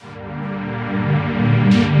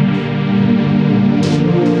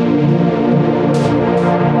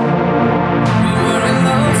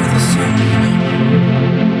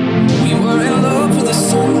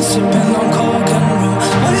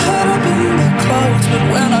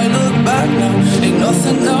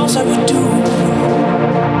anything else I would do.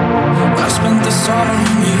 I spent the summer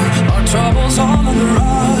on you. Our troubles all on the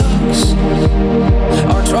rocks.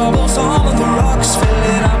 Our troubles all on the rocks.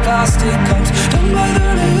 Filling our plastic cups down by the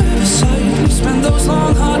riverside. We spent those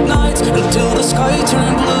long hot nights until the sky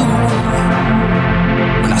turned blue.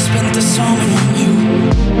 When I spent the summer on you.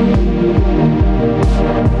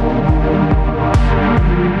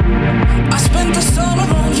 I spent the summer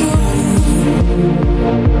on you.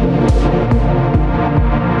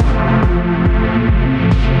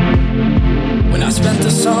 When I spent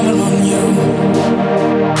the summer on you.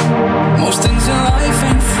 Most things in life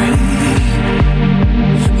ain't free.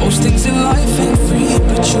 Most things in life ain't free,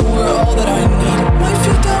 but you were all that I need. My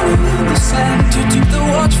feet down in the sand. You took the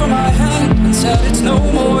watch from my hand and said it's no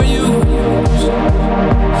more use.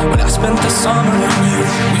 When I spent the summer on you,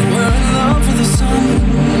 we were in love with the sun.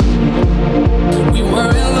 We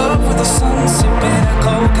were in love with the sun, sipping a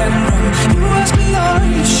coke and rum. You asked me, are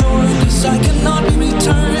you sure? 'Cause I cannot be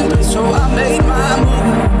returned, and so I made my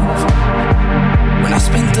move. When I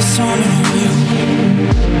spent the summer on you.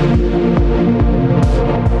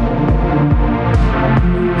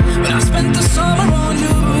 When I spent the summer on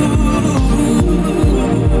you.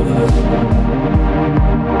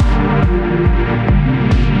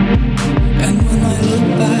 And when I look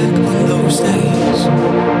back on those days,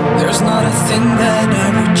 there's not a thing that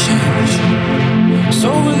ever changed. So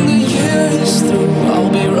when the year is through,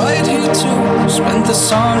 I'll be right here to spend the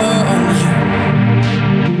summer on you.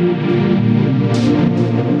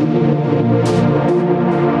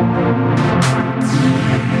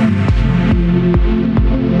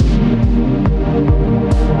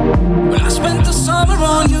 When I spent the summer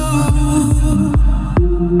on you.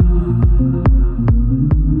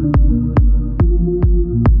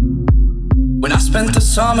 When I spent the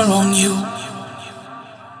summer on you.